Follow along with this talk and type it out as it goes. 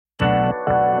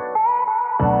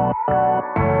My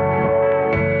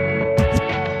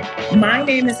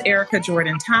name is Erica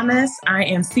Jordan Thomas. I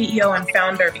am CEO and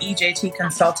founder of EJT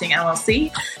Consulting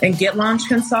LLC and Get Launch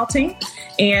Consulting.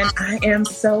 And I am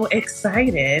so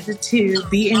excited to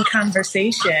be in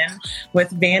conversation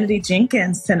with Vanity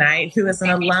Jenkins tonight, who is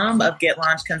an alum of Get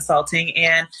Launch Consulting.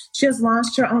 And she has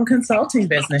launched her own consulting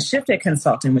business, Shifted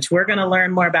Consulting, which we're going to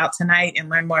learn more about tonight and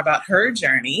learn more about her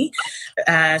journey.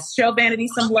 Show Vanity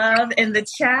some love in the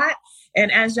chat. And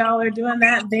as y'all are doing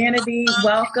that, Vanity,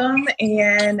 welcome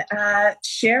and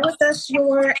share with us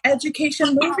your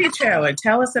education movie trailer.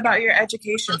 Tell us about your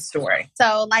education story.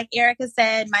 So like Erica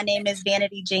said, my name is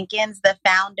Vanity Jenkins, the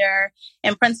founder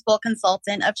and principal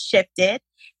consultant of Shifted.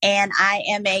 And I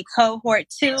am a cohort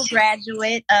 2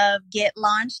 graduate of Get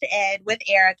LaunchED with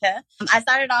Erica. I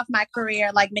started off my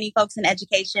career, like many folks in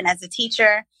education, as a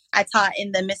teacher. I taught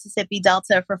in the Mississippi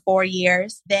Delta for 4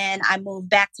 years. Then I moved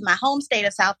back to my home state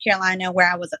of South Carolina,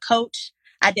 where I was a coach.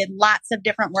 I did lots of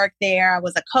different work there. I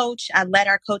was a coach. I led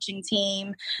our coaching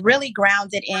team, really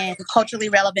grounded in culturally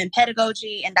relevant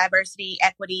pedagogy and diversity,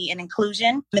 equity, and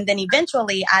inclusion. And then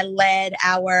eventually I led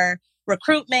our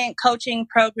recruitment, coaching,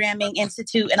 programming,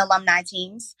 institute, and alumni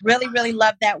teams. Really, really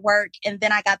loved that work. And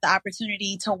then I got the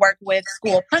opportunity to work with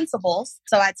school principals.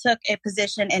 So I took a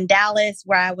position in Dallas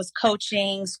where I was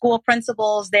coaching school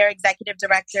principals, their executive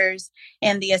directors,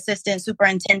 and the assistant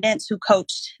superintendents who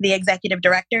coached the executive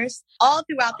directors. All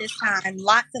throughout this time,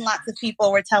 lots and lots of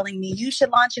people were telling me, you should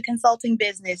launch a consulting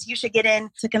business. You should get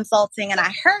into consulting. And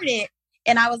I heard it.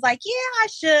 And I was like, yeah, I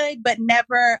should, but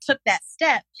never took that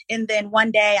step. And then one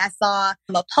day I saw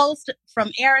a post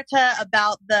from Erica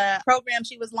about the program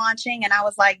she was launching. And I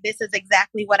was like, this is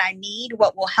exactly what I need,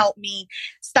 what will help me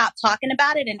stop talking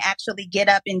about it and actually get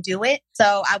up and do it.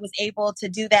 So I was able to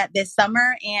do that this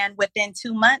summer. And within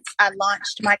 2 months, I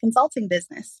launched my consulting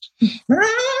business.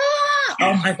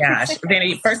 Oh my gosh.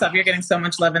 Vanity, first off, you're getting so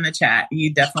much love in the chat.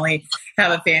 You definitely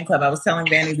have a fan club. I was telling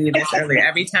Vanity this earlier.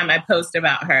 Every time I post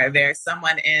about her, there's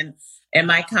someone in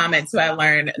my comments who I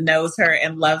learned knows her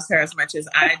and loves her as much as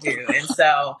I do. And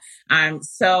so I'm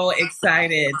so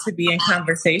excited to be in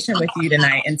conversation with you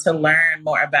tonight and to learn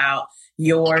more about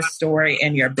your story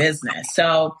and your business.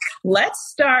 So let's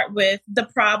start with the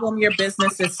problem your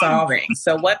business is solving.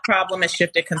 So what problem is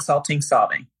Shifted Consulting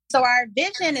solving? So our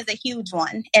vision is a huge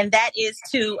one, and that is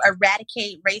to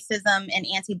eradicate racism and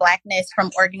anti-blackness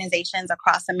from organizations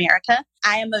across America.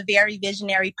 I am a very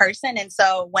visionary person, and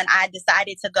so when I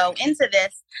decided to go into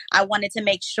this, I wanted to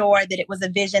make sure that it was a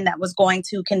vision that was going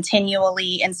to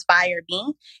continually inspire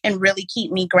me and really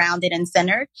keep me grounded and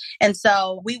centered. And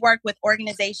so we work with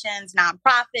organizations,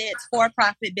 nonprofits,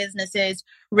 for-profit businesses,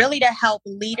 really to help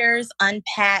leaders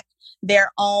unpack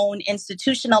their own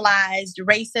institutionalized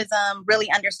racism, really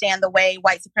understand the way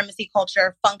white supremacy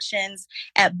culture functions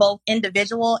at both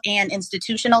individual and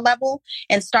institutional level,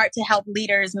 and start to help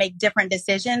leaders make different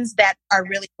decisions that are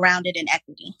really grounded in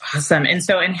equity. Awesome.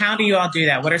 And how do you all do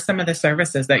that? What are some of the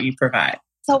services that you provide?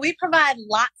 So we provide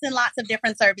lots and lots of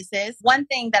different services. One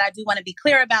thing that I do want to be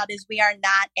clear about is we are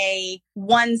not a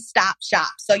one-stop shop.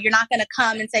 So you're not going to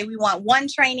come and say, we want one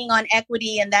training on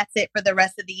equity and that's it for the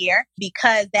rest of the year,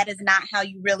 because that is not how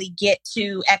you really get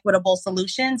to equitable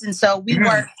solutions. And so we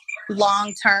work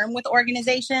long-term with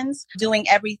organizations, doing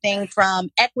everything from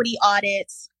equity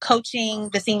audits, coaching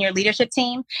the senior leadership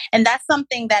team. And that's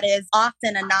something that is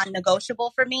often a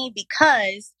non-negotiable for me,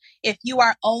 because if you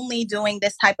are only doing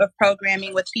this type of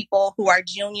programming with people who are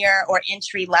junior or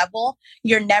entry level,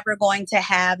 you're never going to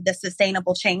have the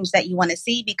sustainable change that you want to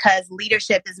see, because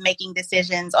leadership is making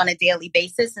decisions on a daily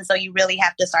basis. And so you really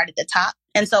have to start at the top.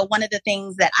 And so one of the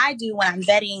things that I do when I'm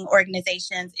vetting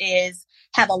organizations is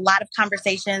have a lot of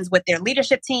conversations with their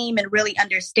leadership team and really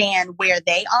understand where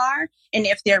they are and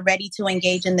if they're ready to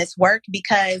engage in this work,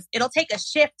 because it'll take a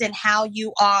shift in how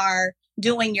you are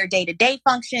doing your day-to-day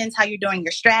functions, how you're doing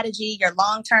your strategy, your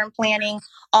long-term planning.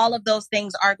 All of those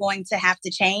things are going to have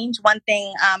to change. One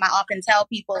thing I often tell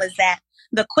people is that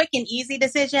the quick and easy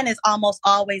decision is almost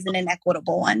always an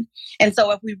inequitable one. And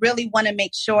so if we really want to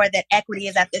make sure that equity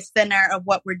is at the center of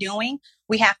what we're doing,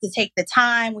 we have to take the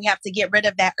time, we have to get rid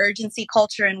of that urgency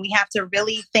culture, and we have to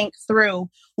really think through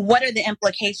what are the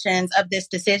implications of this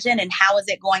decision and how is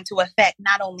it going to affect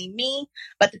not only me,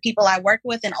 but the people I work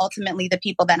with and ultimately the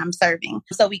people that I'm serving.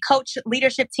 So we coach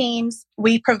leadership teams,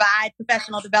 we provide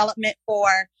professional development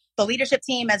for the leadership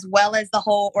team as well as the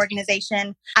whole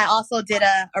organization. I also did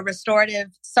a restorative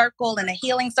circle and a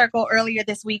healing circle earlier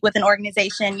this week with an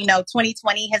organization.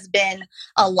 2020 has been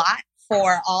a lot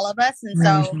for all of us. And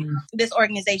so this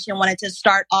organization wanted to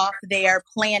start off their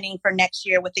planning for next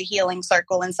year with the healing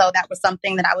circle. And so that was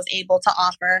something that I was able to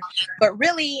offer. But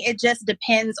really, it just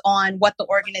depends on what the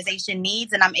organization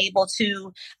needs. And I'm able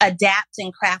to adapt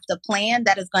and craft a plan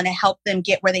that is going to help them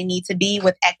get where they need to be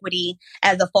with equity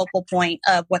as a focal point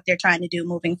of what they're trying to do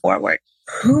moving forward.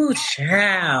 Ooh,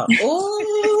 child.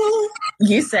 Ooh.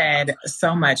 You said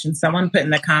so much. And someone put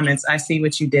in the comments, I see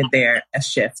what you did there, a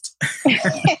shift.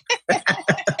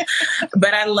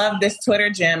 But I love this Twitter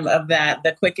gem of that.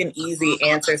 The quick and easy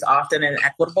answer is often an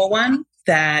equitable one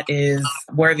that is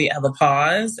worthy of a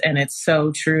pause. And it's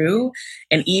so true.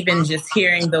 And even just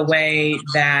hearing the way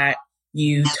that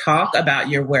you talk about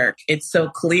your work, it's so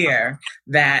clear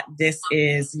that this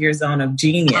is your zone of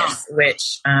genius,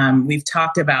 which we've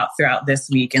talked about throughout this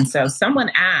week. And so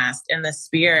someone asked in the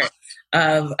spirit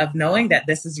of knowing that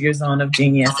this is your zone of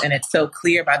genius, and it's so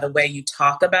clear by the way you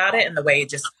talk about it and the way it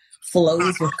just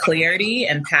flows with clarity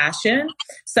and passion.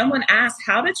 Someone asked,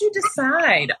 how did you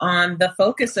decide on the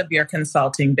focus of your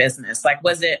consulting business? Like,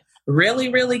 was it really,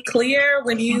 really clear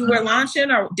when you were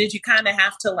launching, or did you kind of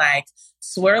have to like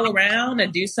swirl around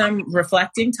and do some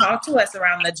reflecting? Talk to us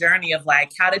around the journey of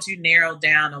like, how did you narrow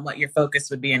down on what your focus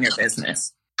would be in your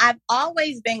business? I've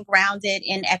always been grounded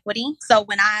in equity. So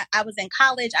when I was in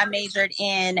college, I majored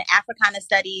in Africana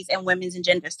studies and women's and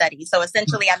gender studies. So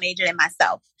essentially, I majored in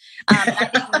myself. I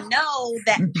didn't know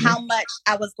that how much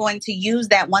I was going to use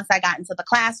that once I got into the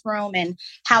classroom, and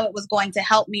how it was going to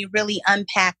help me really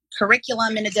unpack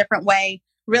curriculum in a different way,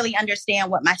 really understand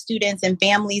what my students and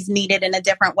families needed in a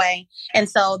different way. And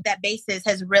so that basis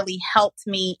has really helped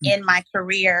me in my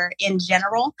career in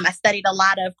general. I studied a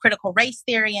lot of critical race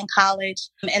theory in college.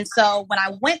 And so when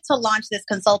I went to launch this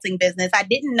consulting business, I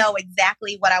didn't know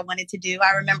exactly what I wanted to do.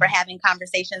 I remember having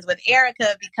conversations with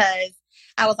Erica because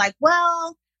I was like,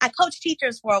 well, I coached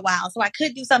teachers for a while, so I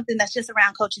could do something that's just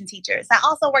around coaching teachers. I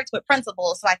also worked with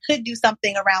principals, so I could do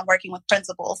something around working with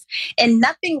principals. And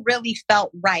nothing really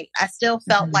felt right. I still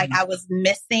felt like I was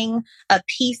missing a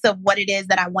piece of what it is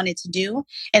that I wanted to do.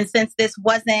 And since this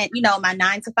wasn't, my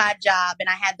 9-to-5 job, and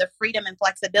I had the freedom and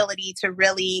flexibility to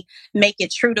really make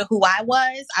it true to who I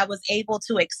was able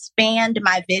to expand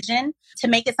my vision to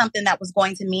make it something that was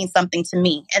going to mean something to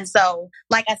me. And so,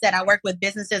 like I said, I work with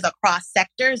businesses across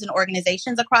sectors and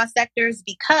organizations across sectors,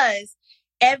 because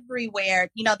everywhere,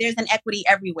 there's an equity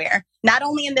everywhere, not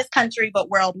only in this country, but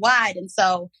worldwide. And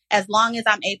so as long as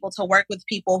I'm able to work with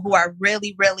people who are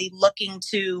really, really looking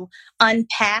to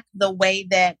unpack the way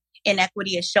that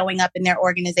inequity is showing up in their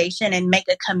organization and make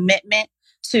a commitment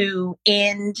to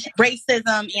end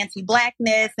racism,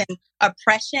 anti-blackness, and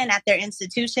oppression at their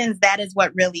institutions, that is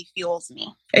what really fuels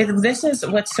me. This is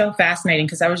what's so fascinating,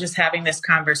 because I was just having this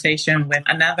conversation with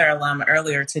another alum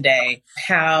earlier today,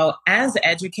 how as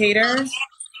educators,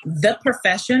 the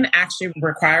profession actually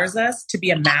requires us to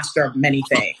be a master of many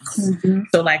things.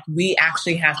 So like we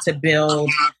actually have to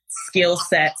build skill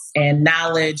sets and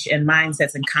knowledge and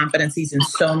mindsets and competencies in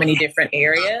so many different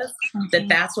areas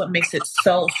that's what makes it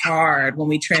so hard when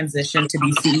we transition to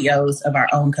be CEOs of our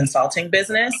own consulting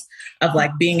business, of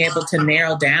like being able to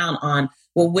narrow down on,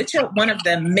 well, which are one of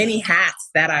the many hats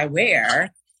that I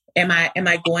wear am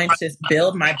I going to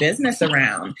build my business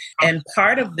around? And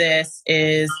part of this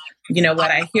is,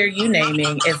 what I hear you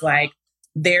naming is like,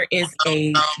 there is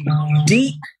a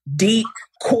deep, deep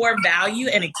core value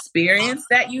and experience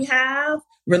that you have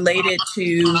related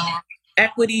to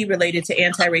equity, related to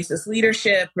anti-racist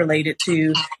leadership, related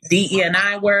to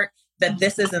DE&I work, that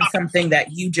this isn't something that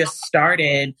you just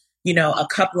started, a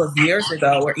couple of years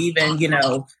ago, or even,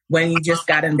 when you just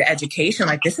got into education.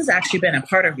 Like this has actually been a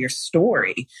part of your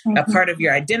story, a part of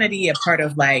your identity, a part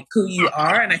of like who you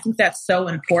are. And I think that's so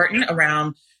important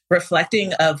around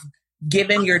reflecting of,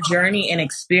 given your journey and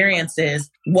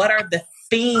experiences, what are the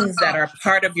things that are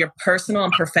part of your personal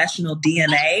and professional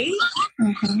DNA,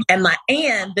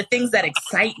 and the things that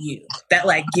excite you, that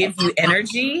like give you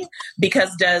energy,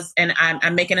 because and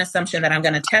I'm making an assumption that I'm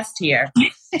going to test here.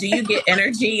 Do you get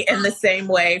energy in the same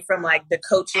way from like the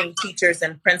coaching teachers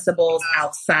and principals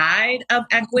outside of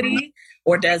equity?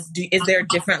 Or is there a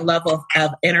different level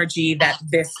of energy that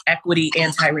this equity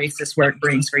anti-racist work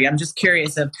brings for you? I'm just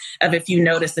curious of if you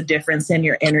notice a difference in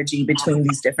your energy between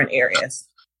these different areas.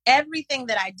 Everything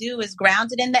that I do is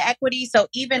grounded in the equity. So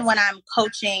even when I'm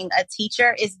coaching a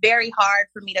teacher, it's very hard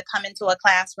for me to come into a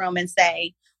classroom and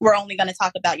say, we're only going to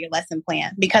talk about your lesson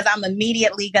plan, because I'm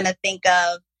immediately going to think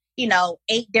of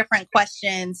 8 different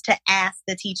questions to ask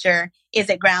the teacher. Is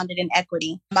it grounded in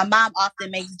equity? My mom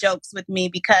often makes jokes with me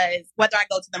because whether I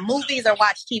go to the movies or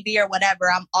watch TV or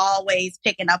whatever, I'm always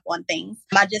picking up on things.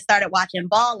 I just started watching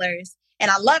Ballers.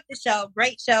 And I love the show.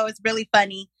 Great show. It's really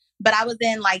funny. But I was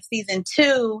in like season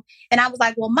 2 and I was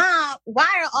like, well, Mom, why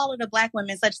are all of the Black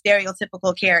women such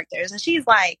stereotypical characters? And she's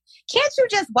like, can't you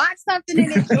just watch something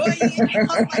and enjoy it? And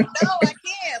I was like, no, I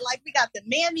can't. Like, we got the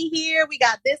mammy here. We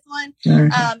got this one.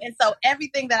 And so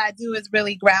everything that I do is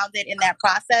really grounded in that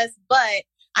process. But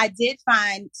I did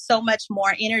find so much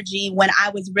more energy when I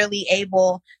was really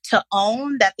able to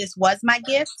own that this was my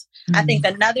gift. I think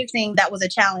another thing that was a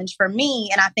challenge for me,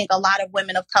 and I think a lot of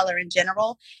women of color in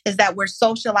general, is that we're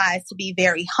socialized to be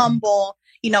very humble.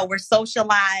 You know, we're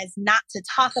socialized not to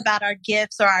talk about our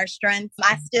gifts or our strengths.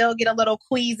 I still get a little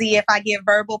queasy if I give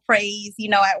verbal praise, you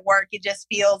know, at work. It just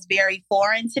feels very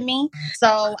foreign to me.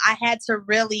 So I had to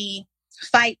really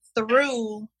fight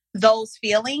through those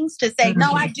feelings to say,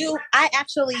 no, I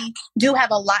actually do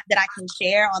have a lot that I can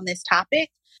share on this topic,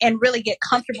 and really get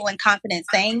comfortable and confident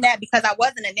saying that, because I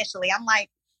wasn't initially. I'm like,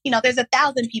 you know, there's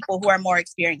 1,000 people who are more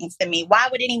experienced than me. Why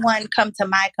would anyone come to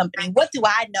my company? What do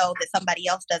I know that somebody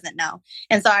else doesn't know?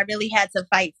 And so I really had to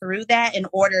fight through that in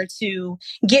order to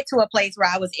get to a place where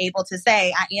I was able to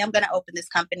say, I am going to open this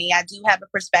company. I do have a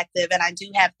perspective, and I do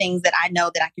have things that I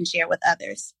know that I can share with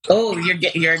others. Oh,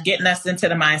 you're getting us into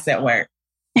the mindset work.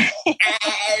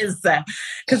 Yes,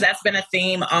 because that's been a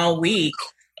theme all week.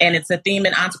 And it's a theme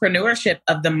in entrepreneurship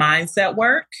of the mindset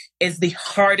work is the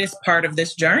hardest part of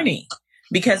this journey,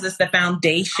 because it's the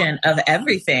foundation of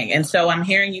everything. And so I'm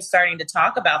hearing you starting to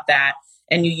talk about that,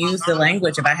 and you use the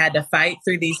language of I had to fight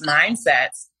through these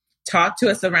mindsets. Talk to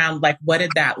us around like, what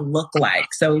did that look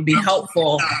like? So it would be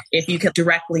helpful if you could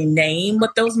directly name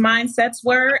what those mindsets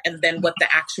were, and then what the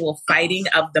actual fighting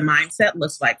of the mindset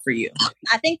looks like for you.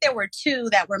 I think there were 2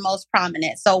 that were most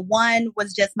prominent. So one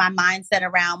was just my mindset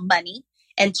around money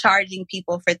and charging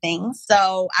people for things.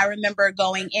 So I remember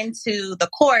going into the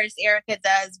course, Erica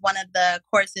does one of the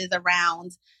courses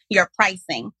around your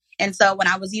pricing. And so when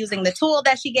I was using the tool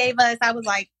that she gave us, I was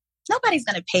like, nobody's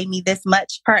going to pay me this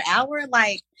much per hour.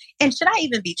 Like, and should I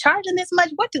even be charging this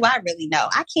much? What do I really know?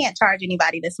 I can't charge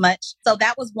anybody this much. So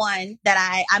that was one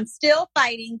that I'm still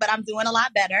fighting, but I'm doing a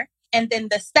lot better. And then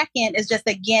the second is just,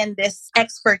 again, this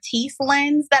expertise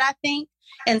lens that I think.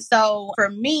 And so for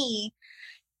me,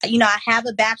 you know, I have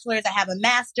a bachelor's, I have a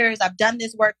master's, I've done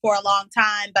this work for a long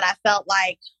time, but I felt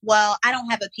like, well, I don't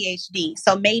have a PhD,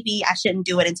 so maybe I shouldn't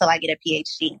do it until I get a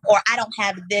PhD, or I don't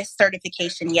have this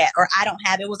certification yet, or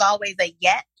it was always a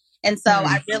yet. And so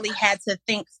I really had to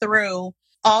think through,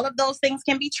 all of those things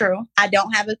can be true. I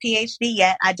don't have a PhD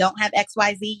yet. I don't have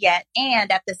XYZ yet.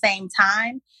 And at the same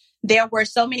time, there were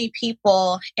so many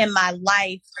people in my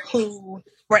life who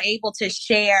were able to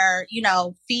share, you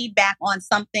know, feedback on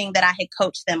something that I had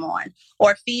coached them on,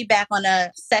 or feedback on a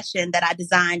session that I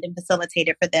designed and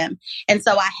facilitated for them. And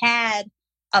so I had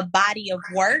a body of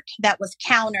work that was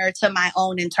counter to my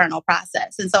own internal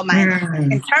process. And so my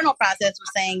internal process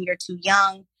was saying, you're too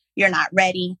young, you're not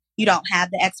ready, you don't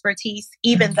have the expertise,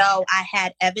 even though I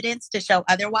had evidence to show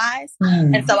otherwise.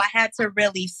 And so I had to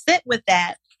really sit with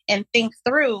that and think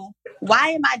through, why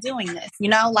am I doing this? You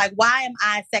know, like, why am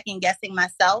I second guessing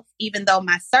myself, even though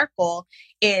my circle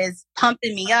is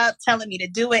pumping me up, telling me to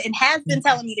do it, and has been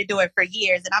telling me to do it for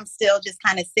years. And I'm still just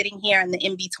kind of sitting here in the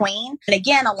in-between. And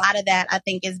again, a lot of that I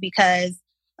think is because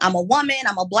I'm a woman,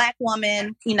 I'm a Black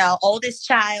woman, you know, oldest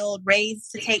child,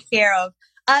 raised to take care of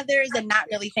others and not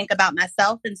really think about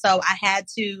myself. And so I had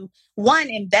to, one,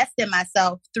 invest in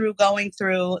myself through going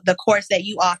through the course that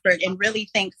you offered, and really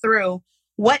think through,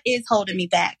 what is holding me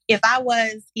back? If I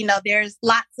was, you know, there's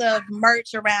lots of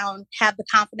merch around, have the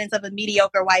confidence of a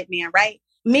mediocre white man, right?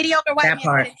 Mediocre white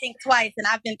man didn't think twice. And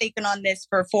I've been thinking on this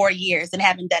for 4 years and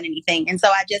haven't done anything. And so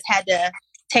I just had to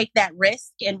take that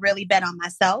risk and really bet on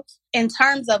myself. In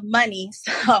terms of money,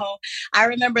 so I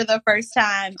remember the first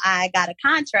time I got a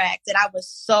contract, and I was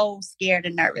so scared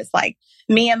and nervous. Like,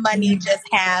 me and money just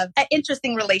have an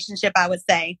interesting relationship, I would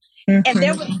say. And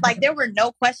there were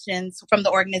no questions from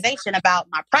the organization about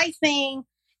my pricing.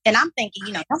 And I'm thinking,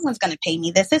 you know, no one's going to pay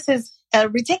me this. This is a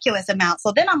ridiculous amount.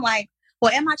 So then I'm like,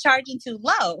 well, am I charging too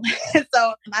low?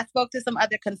 So I spoke to some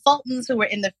other consultants who were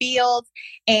in the field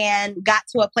and got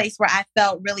to a place where I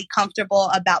felt really comfortable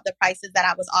about the prices that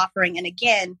I was offering. And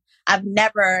again, I've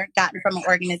never gotten from an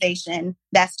organization,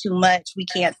 that's too much, we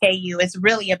can't pay you. It's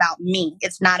really about me.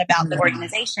 It's not about the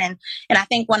organization. And I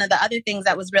think one of the other things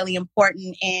that was really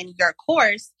important in your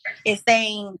course is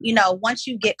saying, you know, once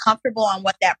you get comfortable on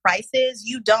what that price is,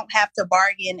 you don't have to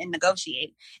bargain and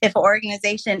negotiate. If an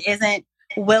organization isn't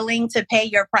willing to pay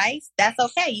your price, that's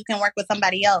okay. You can work with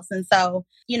somebody else. And so,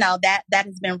 you know, that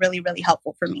has been really, really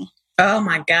helpful for me. Oh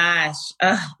my gosh.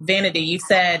 Vanity, you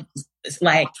said it's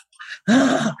like,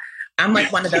 I'm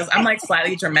like one of those, I'm like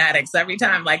slightly dramatic. So every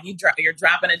time like you're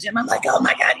dropping a gem, I'm like, oh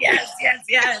my God, yes, yes,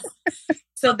 yes.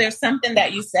 So there's something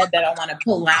that you said that I want to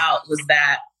pull out was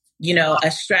that,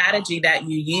 a strategy that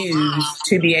you use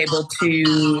to be able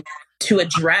to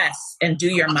address and do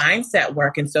your mindset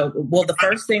work. And so, well, the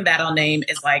first thing that I'll name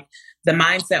is like the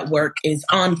mindset work is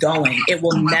ongoing. It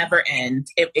will never end.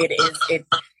 It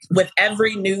with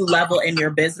every new level in your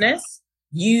business,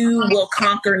 you will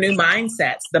conquer new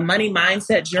mindsets. The money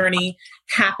mindset journey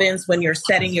happens when you're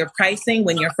setting your pricing,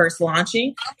 when you're first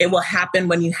launching. It will happen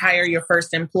when you hire your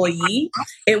first employee.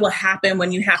 It will happen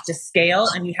when you have to scale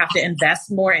and you have to invest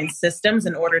more in systems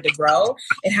in order to grow.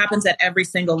 It happens at every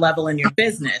single level in your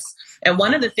business. And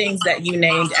one of the things that you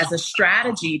named as a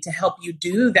strategy to help you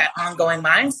do that ongoing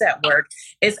mindset work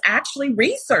is actually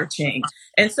researching.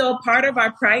 And so part of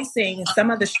our pricing,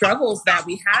 some of the struggles that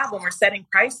we have when we're setting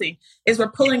pricing is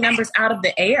we're pulling numbers out of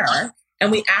the air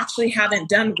and we actually haven't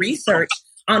done research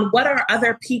on what are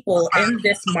other people in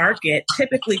this market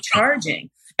typically charging.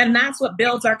 And that's what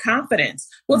builds our confidence.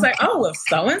 Well, it's like, oh, if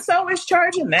so-and-so is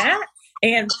charging that,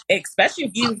 and especially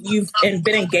if you've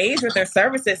been engaged with their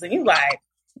services and you like,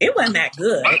 it wasn't that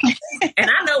good.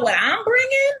 And I know what I'm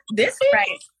bringing this year.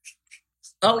 Right.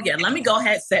 Oh, yeah, let me go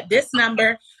ahead, set this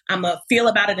number. I'm going to feel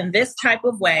about it in this type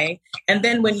of way. And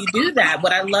then when you do that,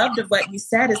 what I loved of what you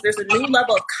said is there's a new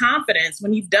level of confidence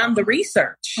when you've done the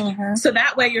research. Mm-hmm. So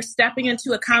that way you're stepping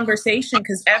into a conversation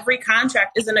because every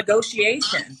contract is a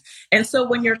negotiation. And so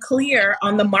when you're clear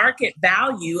on the market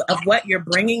value of what you're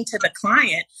bringing to the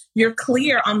client, you're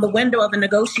clear on the window of a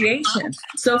negotiation.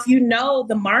 So if you know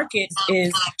the market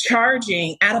is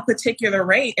charging at a particular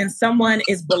rate and someone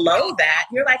is below that,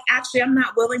 you're like, actually, I'm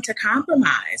not willing to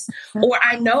compromise. Or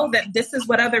I know that this is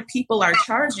what other people are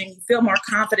charging. You feel more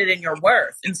confident in your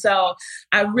worth. And so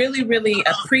I really, really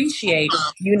appreciate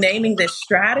you naming this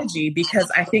strategy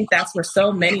because I think that's where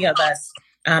so many of us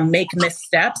make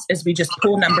missteps is we just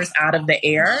pull numbers out of the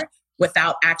air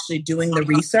without actually doing the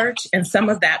research. And some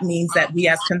of that means that we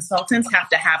as consultants have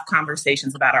to have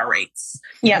conversations about our rates.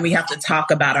 Yeah. And we have to talk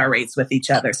about our rates with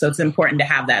each other. So it's important to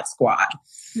have that squad.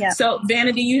 Yeah. So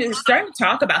Vanity, you started to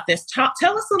talk about this.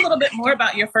 Tell us a little bit more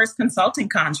about your first consulting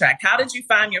contract. How did you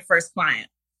find your first client?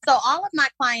 So all of my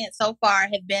clients so far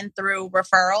have been through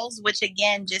referrals, which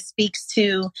again just speaks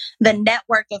to the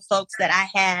network of folks that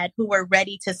I had who were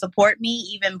ready to support me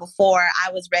even before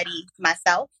I was ready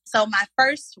myself. So my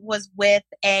first was with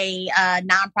a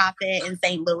nonprofit in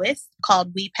St. Louis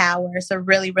called We Power. It's a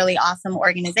really, really awesome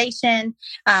organization.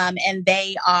 And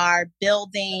they are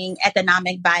building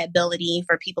economic viability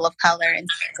for people of color in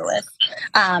St. Louis.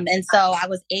 And so I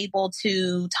was able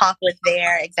to talk with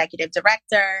their executive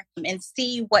director and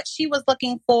see what she was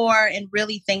looking for and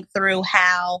really think through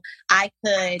how I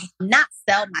could not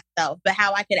sell myself, but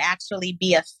how I could actually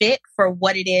be a fit for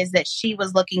what it is that she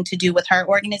was looking to do with her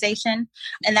organization.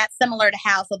 And that's similar to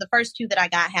how, so the first two that I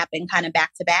got happened kind of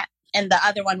back to back. And the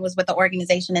other one was with the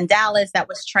organization in Dallas that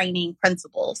was training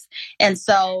principals. And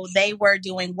so they were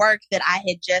doing work that I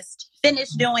had just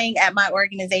finished doing at my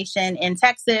organization in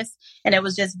Texas. And it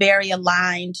was just very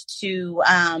aligned to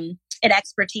an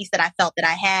expertise that I felt that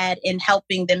I had in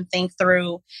helping them think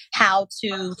through how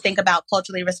to think about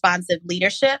culturally responsive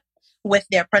leadership with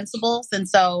their principals. And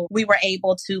so we were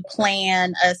able to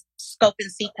plan a scope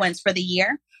and sequence for the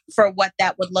year for what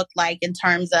that would look like in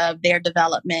terms of their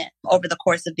development over the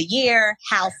course of the year,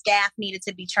 how staff needed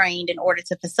to be trained in order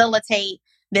to facilitate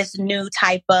this new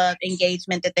type of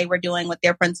engagement that they were doing with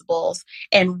their principals,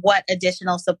 and what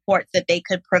additional supports that they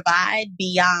could provide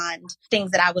beyond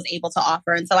things that I was able to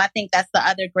offer. And so I think that's the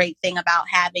other great thing about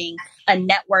having a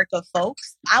network of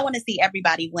folks. I want to see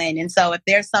everybody win. And so if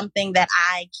there's something that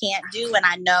I can't do and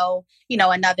I know,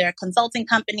 another consulting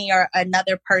company or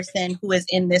another person who is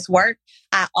in this work,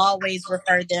 I always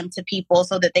refer them to people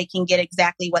so that they can get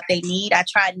exactly what they need. I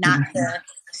try not to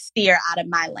steer out of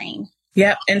my lane.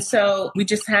 Yep. And so we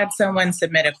just had someone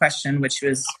submit a question, which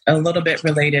was a little bit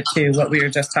related to what we were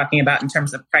just talking about in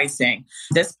terms of pricing.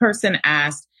 This person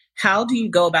asked, how do you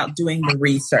go about doing the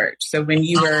research? So when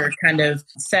you were kind of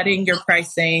setting your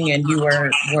pricing and you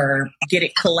were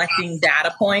collecting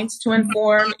data points to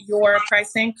inform your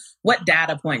pricing, what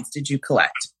data points did you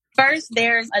collect? First,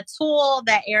 there's a tool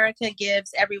that Erica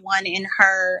gives everyone in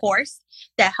her course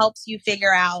that helps you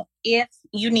figure out if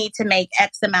you need to make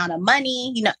X amount of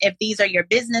money, if these are your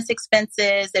business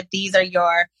expenses, if these are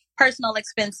your personal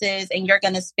expenses, and you're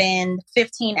going to spend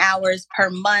 15 hours per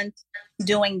month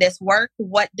doing this work,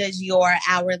 what does your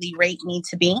hourly rate need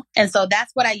to be? And so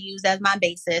that's what I use as my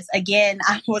basis. Again,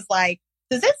 I was like,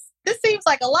 does this this seems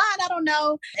like a lot. I don't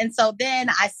know. And so then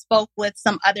I spoke with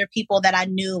some other people that I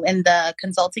knew in the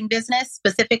consulting business,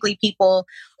 specifically people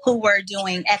who were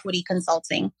doing equity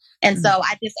consulting. And so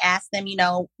I just asked them,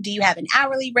 do you have an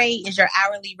hourly rate? Is your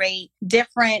hourly rate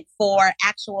different for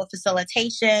actual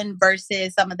facilitation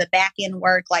versus some of the back end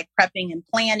work like prepping and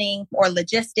planning or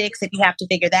logistics, if you have to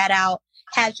figure that out?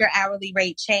 Has your hourly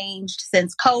rate changed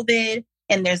since COVID?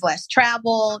 And there's less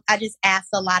travel. I just asked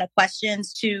a lot of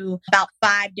questions to about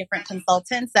 5 different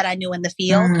consultants that I knew in the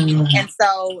field. And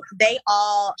so they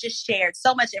all just shared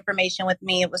so much information with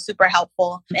me. It was super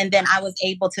helpful. And then I was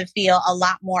able to feel a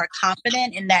lot more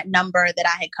confident in that number that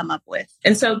I had come up with.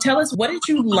 And so tell us, what did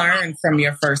you learn from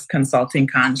your first consulting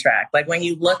contract? Like when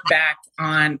you look back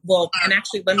on, and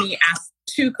actually let me ask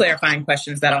 2 clarifying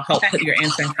questions that'll help put your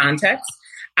answer in context.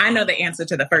 I know the answer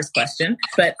to the first question,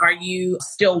 but are you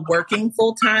still working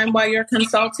full-time while you're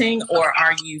consulting, or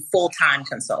are you full-time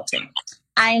consulting?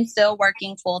 I am still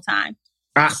working full-time.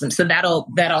 Awesome. So that'll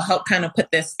help kind of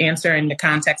put this answer into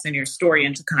context and your story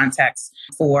into context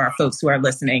for folks who are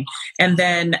listening. And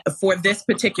then for this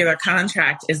particular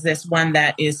contract, is this one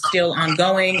that is still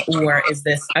ongoing, or is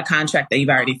this a contract that you've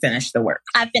already finished the work?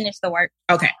 I finished the work.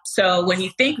 Okay. So when you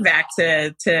think back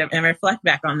to and reflect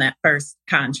back on that first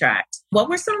contract, what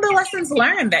were some of the lessons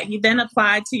learned that you then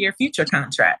applied to your future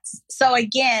contracts? So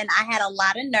again, I had a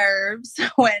lot of nerves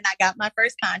when I got my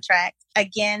first contract.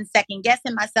 Again, second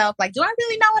guessing myself, like, do I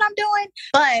really know what I'm doing?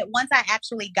 But once I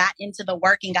actually got into the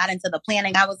work and got into the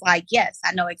planning, I was like, yes,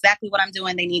 I know exactly what I'm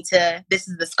doing. This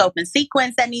is the scope and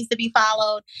sequence that needs to be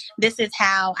followed. This is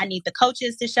how I need the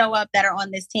coaches to show up that are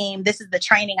on this team. This is the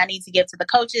training I need to give to the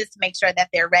coaches to make sure that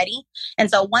they're ready. And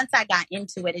so once I got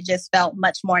into it, it just felt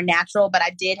much more natural, but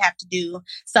I did have to do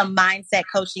some mindset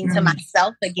coaching to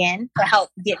myself again to help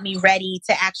get me ready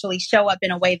to actually show up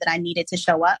in a way that I needed to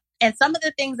show up. And some of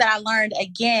the things that I learned,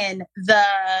 again, the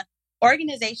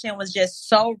organization was just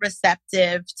so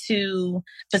receptive to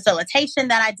facilitation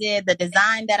that I did, the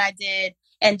design that I did,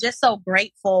 and just so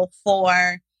grateful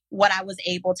for what I was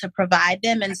able to provide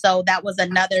them. And so that was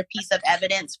another piece of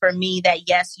evidence for me that,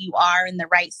 yes, you are in the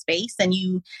right space and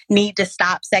you need to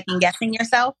stop second guessing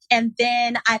yourself. And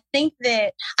then I think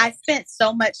that I spent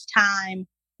so much time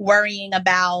worrying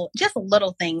about just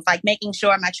little things like making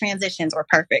sure my transitions were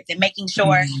perfect and making sure,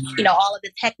 all of the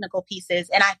technical pieces.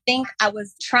 And I think I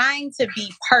was trying to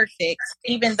be perfect,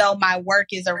 even though my work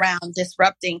is around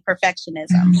disrupting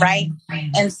perfectionism, right?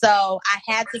 And so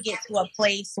I had to get to a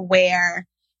place where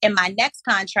in my next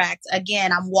contract,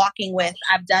 again, I'm walking with,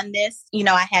 I've done this,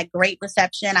 I had great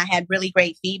reception. I had really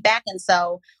great feedback. And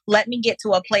so let me get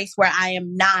to a place where I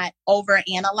am not over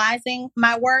analyzing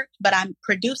my work, but I'm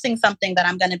producing something that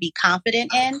I'm going to be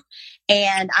confident in.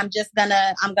 And I'm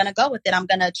going to go with it. I'm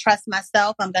going to trust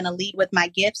myself. I'm going to lead with my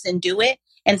gifts and do it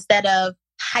instead of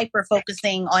hyper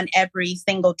focusing on every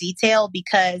single detail,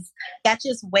 because that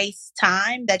just wastes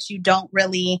time that you don't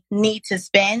really need to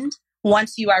spend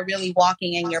once you are really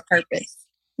walking in your purpose.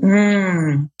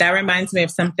 That reminds me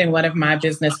of something one of my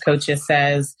business coaches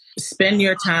says: spend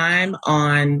your time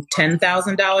on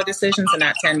 $10,000 decisions and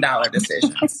not $10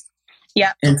 decisions.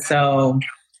 Yeah. And so,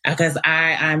 because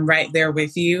I'm right there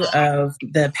with you of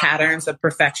the patterns of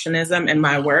perfectionism in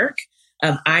my work,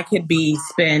 I could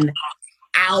spend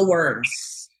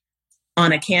hours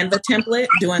on a Canva template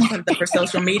doing something for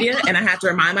social media, and I have to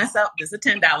remind myself, this is a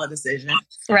 $10 decision.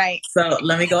 Right. So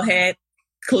let me go ahead,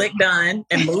 click done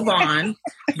and move on,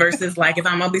 versus like if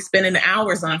I'm going to be spending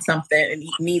hours on something, it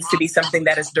needs to be something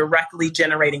that is directly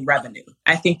generating revenue.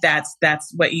 I think that's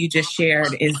what you just shared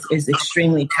is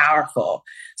extremely powerful.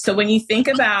 So when you think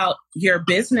about your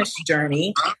business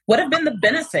journey, what have been the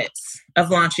benefits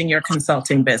of launching your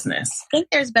consulting business? I think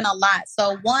there's been a lot.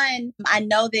 So one, I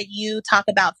know that you talk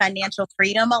about financial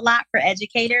freedom a lot for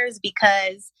educators,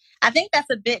 because I think that's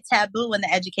a bit taboo in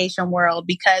the education world,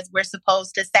 because we're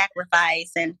supposed to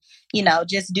sacrifice and,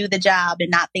 just do the job and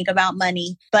not think about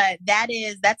money. But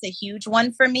that's a huge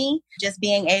one for me. Just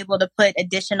being able to put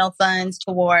additional funds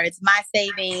towards my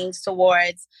savings,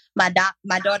 towards my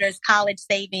daughter's college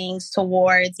savings,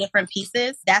 towards different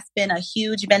pieces. That's been a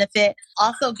huge benefit.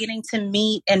 Also getting to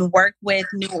meet and work with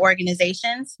new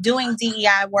organizations, doing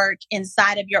DEI work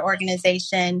inside of your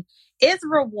organization is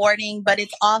rewarding, but it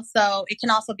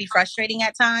can also be frustrating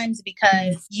at times,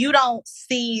 because you don't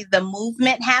see the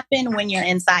movement happen when you're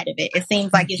inside of it. It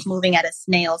seems like it's moving at a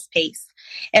snail's pace.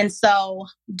 And so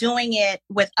doing it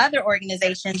with other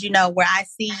organizations, where I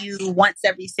see you once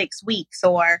every 6 weeks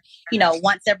or,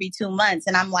 once every 2 months.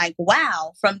 And I'm like,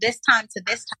 wow, from this time to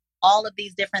this time, all of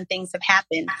these different things have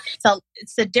happened. So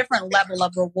it's a different level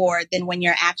of reward than when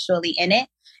you're actually in it.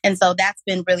 And so that's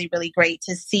been really, really great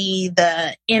to see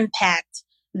the impact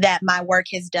that my work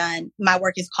has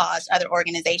caused other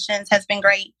organizations has been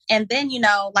great. And then,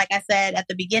 like I said at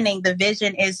the beginning, the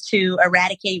vision is to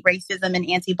eradicate racism and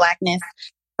anti-blackness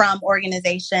from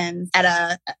organizations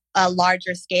at a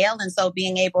larger scale. And so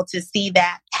being able to see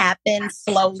that happen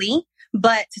slowly,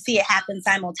 but to see it happen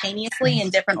simultaneously in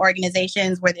different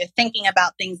organizations where they're thinking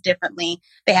about things differently.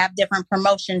 They have different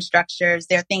promotion structures.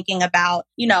 They're thinking about,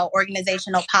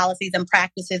 organizational policies and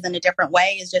practices in a different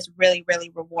way is just really,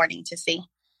 really rewarding to see.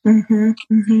 Mm-hmm,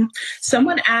 mm-hmm.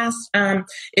 Someone asked,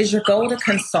 is your goal to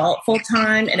consult full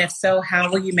time? And if so, how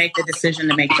will you make the decision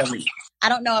to make the leap? I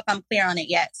don't know if I'm clear on it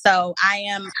yet. So I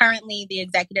am currently the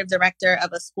executive director of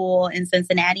a school in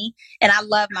Cincinnati, and I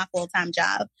love my full-time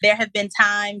job. There have been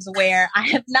times where I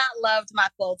have not loved my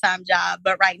full-time job,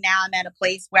 but right now I'm at a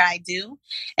place where I do.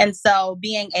 And so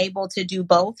being able to do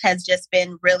both has just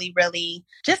been really, really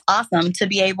just awesome to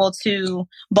be able to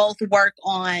both work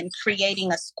on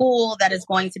creating a school that is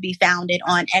going to be founded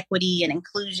on equity and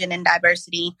inclusion and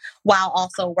diversity while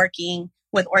also working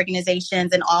with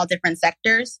organizations in all different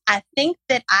sectors. I think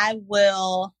that I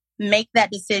will make that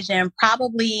decision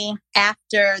probably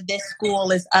after this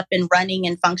school is up and running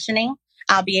and functioning.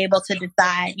 I'll be able to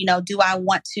decide, do I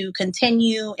want to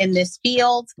continue in this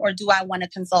field or do I want to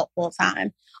consult full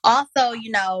time? Also,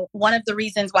 one of the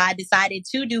reasons why I decided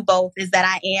to do both is that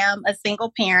I am a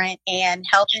single parent and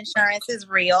health insurance is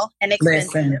real and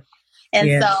expensive. Listen.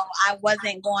 And so I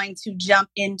wasn't going to jump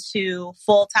into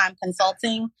full-time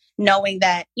consulting, knowing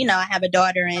that, I have a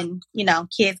daughter and,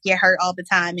 kids get hurt all the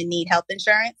time and need health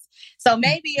insurance. So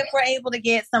maybe if we're able to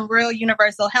get some real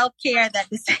universal health care, that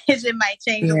decision might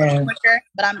change a little quicker,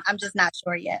 but I'm just not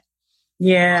sure yet.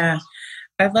 Yeah.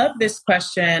 I love this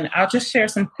question. I'll just share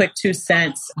some quick 2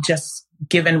 cents, just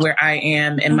given where I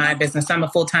am in my business. I'm a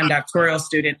full-time doctoral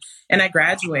student and I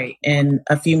graduate in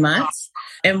a few months.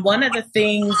 And one of the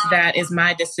things that is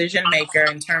my decision maker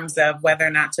in terms of whether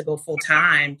or not to go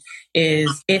full-time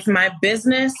is if my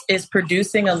business is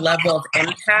producing a level of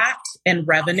impact and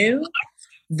revenue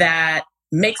that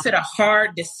makes it a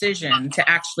hard decision to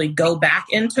actually go back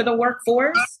into the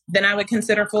workforce, then I would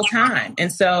consider full-time.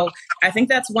 And so I think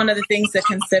that's one of the things to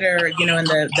consider, in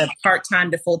the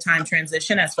part-time to full-time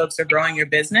transition as folks are growing your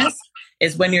business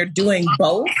is when you're doing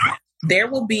both, there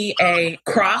will be a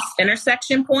cross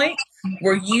intersection point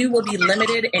where you will be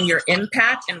limited in your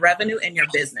impact and revenue in your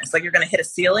business. Like you're going to hit a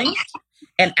ceiling.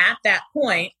 And at that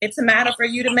point, it's a matter for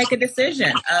you to make a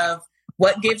decision of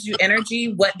what gives you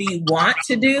energy, what do you want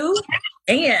to do?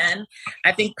 And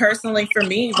I think personally for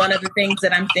me, one of the things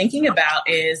that I'm thinking about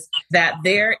is that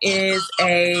there is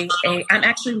I'm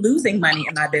actually losing money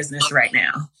in my business right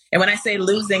now. And when I say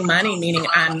losing money, meaning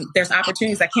there's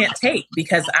opportunities I can't take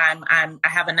because I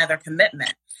have another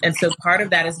commitment. And so part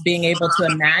of that is being able to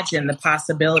imagine the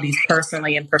possibilities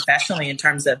personally and professionally in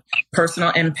terms of personal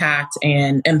impact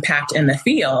and impact in the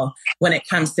field when it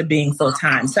comes to being full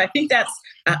time. So I think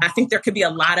there could be a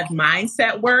lot of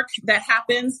mindset work that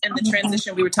happens in the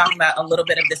transition. We were talking about a little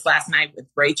bit of this last night with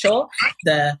Rachel,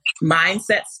 the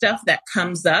mindset stuff that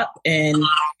comes up in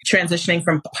transitioning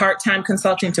from part-time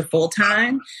consulting to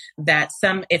full-time,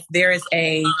 if there is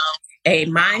a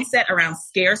mindset around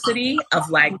scarcity of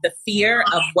like the fear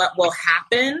of what will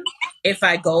happen if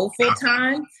I go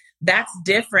full-time, that's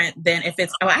different than if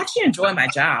it's, I actually enjoy my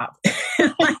job.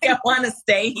 Like I want to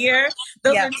stay here.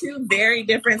 Those are two very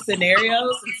different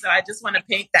scenarios. And so I just want to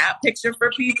paint that picture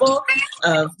for people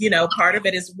of, part of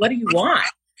it is what do you want?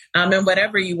 And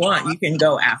whatever you want, you can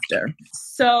go after.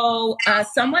 So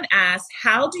someone asked,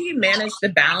 how do you manage the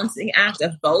balancing act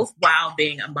of both while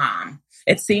being a mom?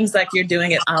 It seems like you're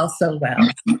doing it all so well.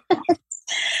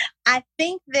 I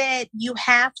think that you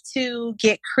have to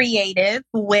get creative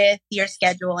with your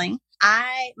scheduling.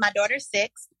 My daughter's 6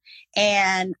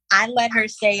 and I let her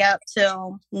stay up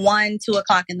till 1, 2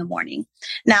 o'clock in the morning.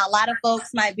 Now, a lot of folks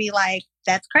might be like,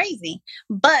 that's crazy,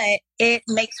 but it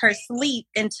makes her sleep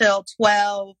until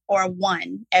 12 or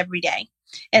 1 every day.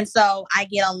 And so I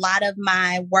get a lot of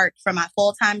my work from my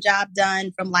full-time job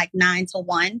done from like 9 to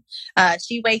 1.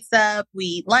 She wakes up,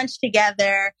 we lunch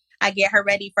together. I get her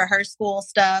ready for her school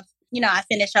stuff. I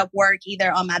finish up work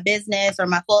either on my business or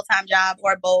my full-time job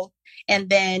or both. And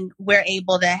then we're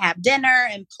able to have dinner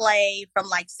and play from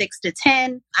like 6 to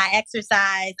 10. I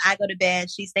exercise, I go to bed,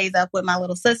 she stays up with my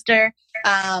little sister.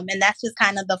 And that's just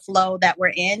kind of the flow that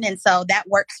we're in. And so that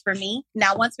works for me.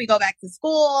 Now, once we go back to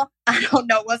school, I don't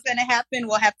know what's going to happen.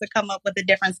 We'll have to come up with a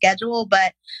different schedule.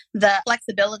 But the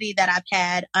flexibility that I've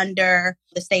had under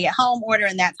the stay-at-home order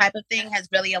and that type of thing has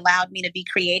really allowed me to be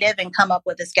creative and come up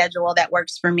with a schedule that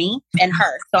works for me and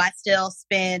her. So I still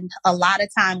spend a lot of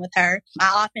time with her.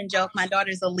 I often joke my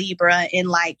daughter's a Libra in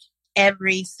like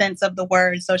every sense of the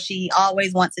word. So she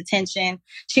always wants attention.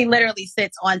 She literally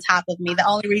sits on top of me. The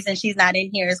only reason she's not in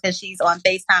here is because she's on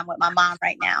FaceTime with my mom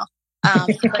right now.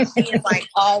 But she is like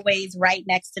always right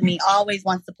next to me, always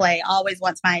wants to play, always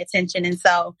wants my attention. And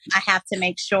so I have to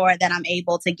make sure that I'm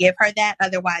able to give her that.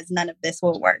 Otherwise, none of this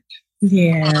will work.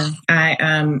 Yeah.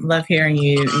 I love hearing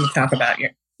you talk about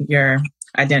your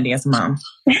identity as a mom.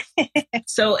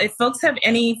 So if folks have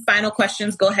any final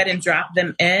questions, go ahead and drop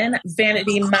them in.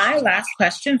 Vanity, my last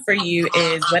question for you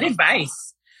is, what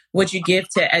advice would you give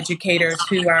to educators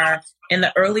who are in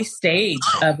the early stage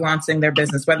of launching their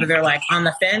business, whether they're like on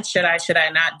the fence, should I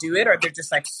not do it? Or they're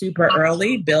just like super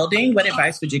early building? What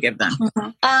advice would you give them?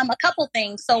 A couple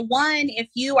things. So one, if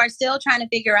you are still trying to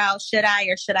figure out, should I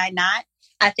or should I not?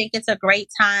 I think it's a great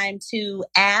time to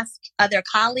ask other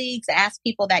colleagues, ask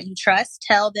people that you trust,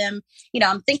 tell them,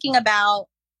 I'm thinking about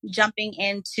jumping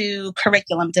into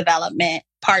curriculum development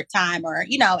part-time or,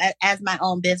 as my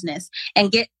own business,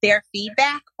 and get their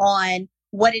feedback on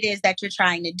what it is that you're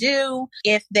trying to do.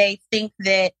 If they think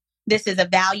that this is a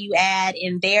value add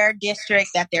in their district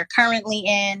that they're currently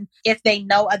in, if they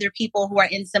know other people who are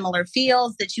in similar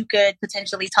fields that you could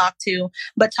potentially talk to,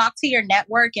 but talk to your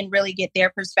network and really get their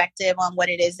perspective on what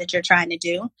it is that you're trying to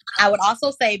do. I would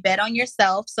also say bet on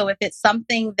yourself. So if it's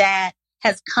something that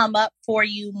has come up for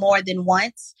you more than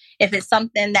once, if it's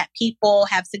something that people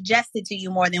have suggested to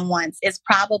you more than once, it's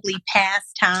probably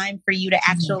past time for you to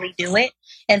actually do it.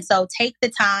 And so take the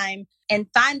time and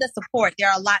find the support. There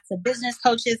are lots of business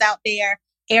coaches out there.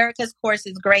 Erica's course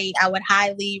is great. I would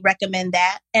highly recommend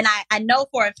that. And I know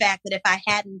for a fact that if I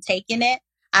hadn't taken it,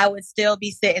 I would still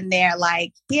be sitting there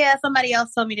like, yeah, somebody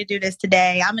else told me to do this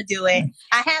today. I'm going to do it.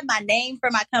 I had my name for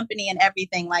my company and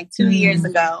everything like 2 years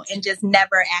ago and just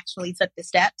never actually took the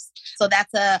steps. So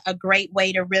that's a great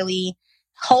way to really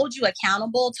hold you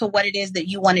accountable to what it is that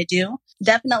you want to do.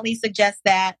 Definitely suggest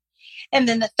that. And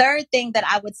then the third thing that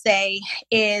I would say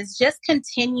is just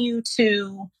continue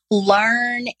to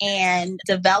learn and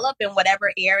develop in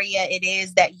whatever area it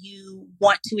is that you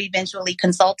want to eventually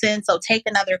consult in. So take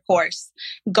another course,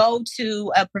 go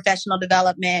to a professional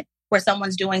development where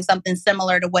someone's doing something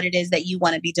similar to what it is that you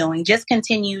want to be doing. Just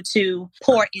continue to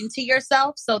pour into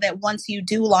yourself so that once you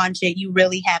do launch it, you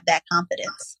really have that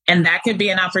confidence. And that could be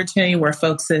an opportunity where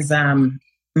folks'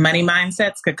 money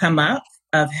mindsets could come up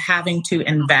of having to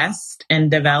invest in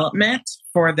development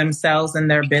for themselves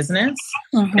and their business.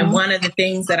 And one of the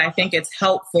things that I think it's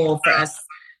helpful for us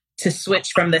to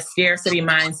switch from the scarcity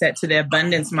mindset to the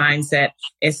abundance mindset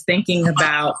is thinking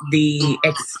about the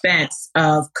expense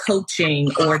of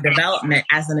coaching or development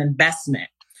as an investment,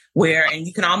 and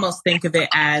you can almost think of it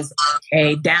as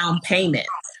a down payment,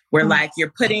 where like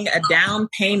you're putting a down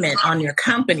payment on your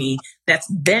company that's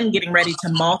then getting ready to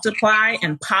multiply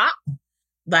and pop.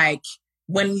 Like,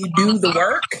 when you do the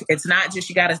work, it's not just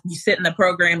you sit in the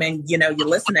program and, you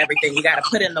listen to everything. You got to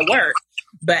put in the work.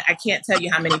 But I can't tell you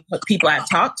how many people I've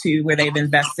talked to where they've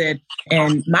invested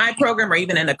in my program or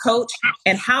even in a coach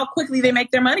and how quickly they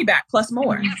make their money back plus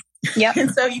more. Yep.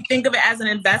 And so you think of it as an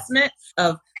investment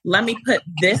of, let me put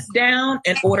this down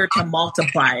in order to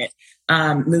multiply it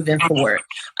moving forward.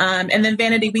 And then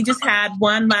Vanity, we just had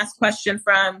one last question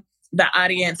from the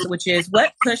audience, which is,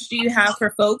 what push do you have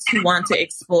for folks who want to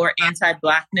explore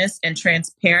anti-blackness and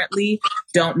transparently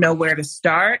don't know where to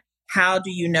start? How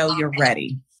do you know you're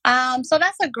ready? So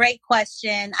that's a great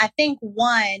question. I think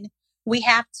one, we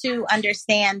have to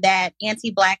understand that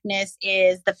anti-blackness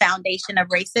is the foundation of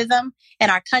racism,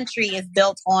 and our country is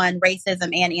built on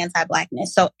racism and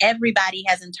anti-blackness. So everybody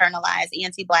has internalized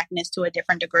anti-blackness to a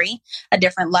different degree, a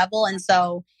different level. And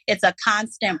so it's a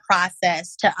constant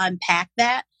process to unpack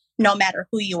that. No matter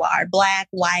who you are, Black,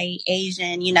 white,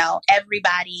 Asian,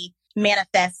 everybody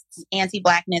manifests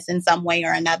anti-blackness in some way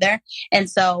or another. And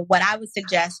so what I would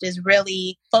suggest is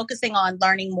really focusing on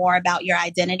learning more about your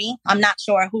identity. I'm not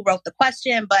sure who wrote the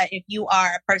question, but if you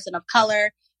are a person of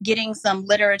color, getting some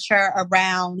literature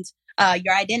around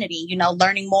your identity,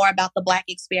 learning more about the Black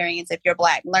experience if you're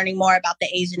Black, learning more about the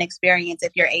Asian experience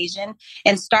if you're Asian,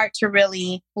 and start to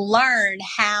really learn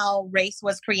how race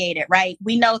was created, right?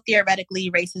 We know theoretically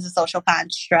race is a social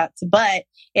construct, but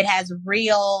it has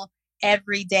real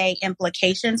everyday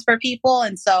implications for people.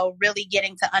 And so really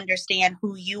getting to understand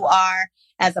who you are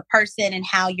as a person and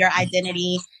how your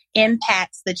identity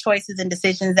impacts the choices and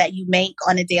decisions that you make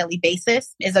on a daily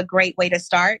basis is a great way to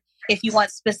start. If you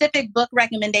want specific book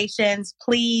recommendations,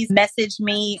 please message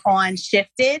me on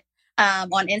Shifted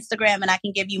on Instagram, and I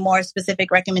can give you more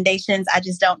specific recommendations. I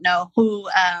just don't know who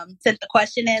sent the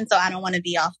question in, so I don't want to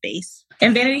be off base.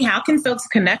 And Vanity, how can folks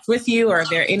connect with you? Are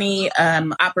there any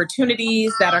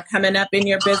opportunities that are coming up in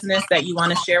your business that you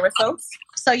want to share with folks?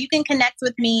 So you can connect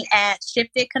with me at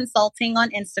Shifted Consulting on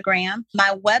Instagram.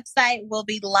 My website will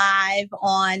be live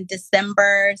on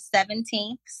December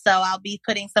 17th. So I'll be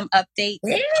putting some updates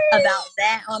about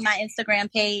that on my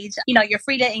Instagram page. You know, you're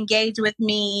free to engage with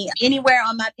me anywhere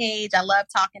on my page. I love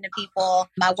talking to people.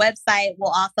 My website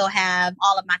will also have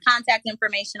all of my contact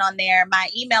information on there. My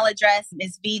email address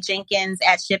is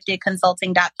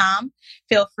vjenkins@shiftedconsulting.com.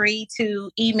 Feel free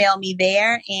to email me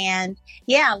there. And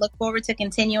I look forward to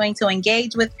continuing to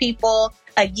engage with people.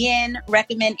 Again,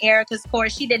 recommend Erica's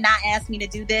course. She did not ask me to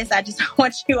do this. I just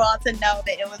want you all to know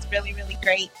that it was really, really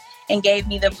great and gave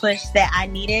me the push that I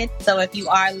needed. So if you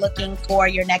are looking for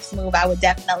your next move, I would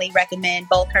definitely recommend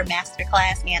both her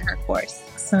masterclass and her course.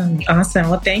 Awesome.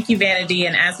 Well, thank you, Vanity.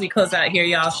 And as we close out here,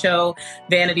 y'all, show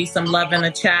Vanity some love in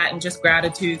the chat and just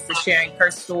gratitude for sharing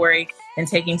her story and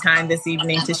taking time this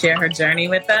evening to share her journey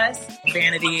with us.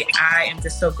 Vanity, I am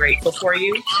just so grateful for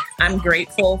you. I'm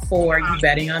grateful for you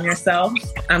betting on yourself.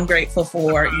 I'm grateful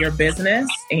for your business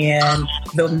and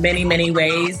the many, many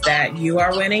ways that you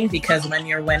are winning, because when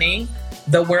you're winning,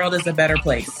 the world is a better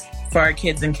place for our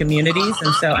kids and communities.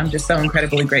 And so I'm just so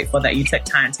incredibly grateful that you took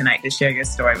time tonight to share your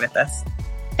story with us.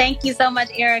 Thank you so much,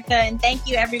 Erica. And thank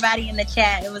you, everybody in the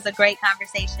chat. It was a great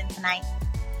conversation tonight.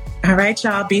 All right,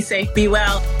 y'all. Be safe. Be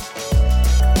well.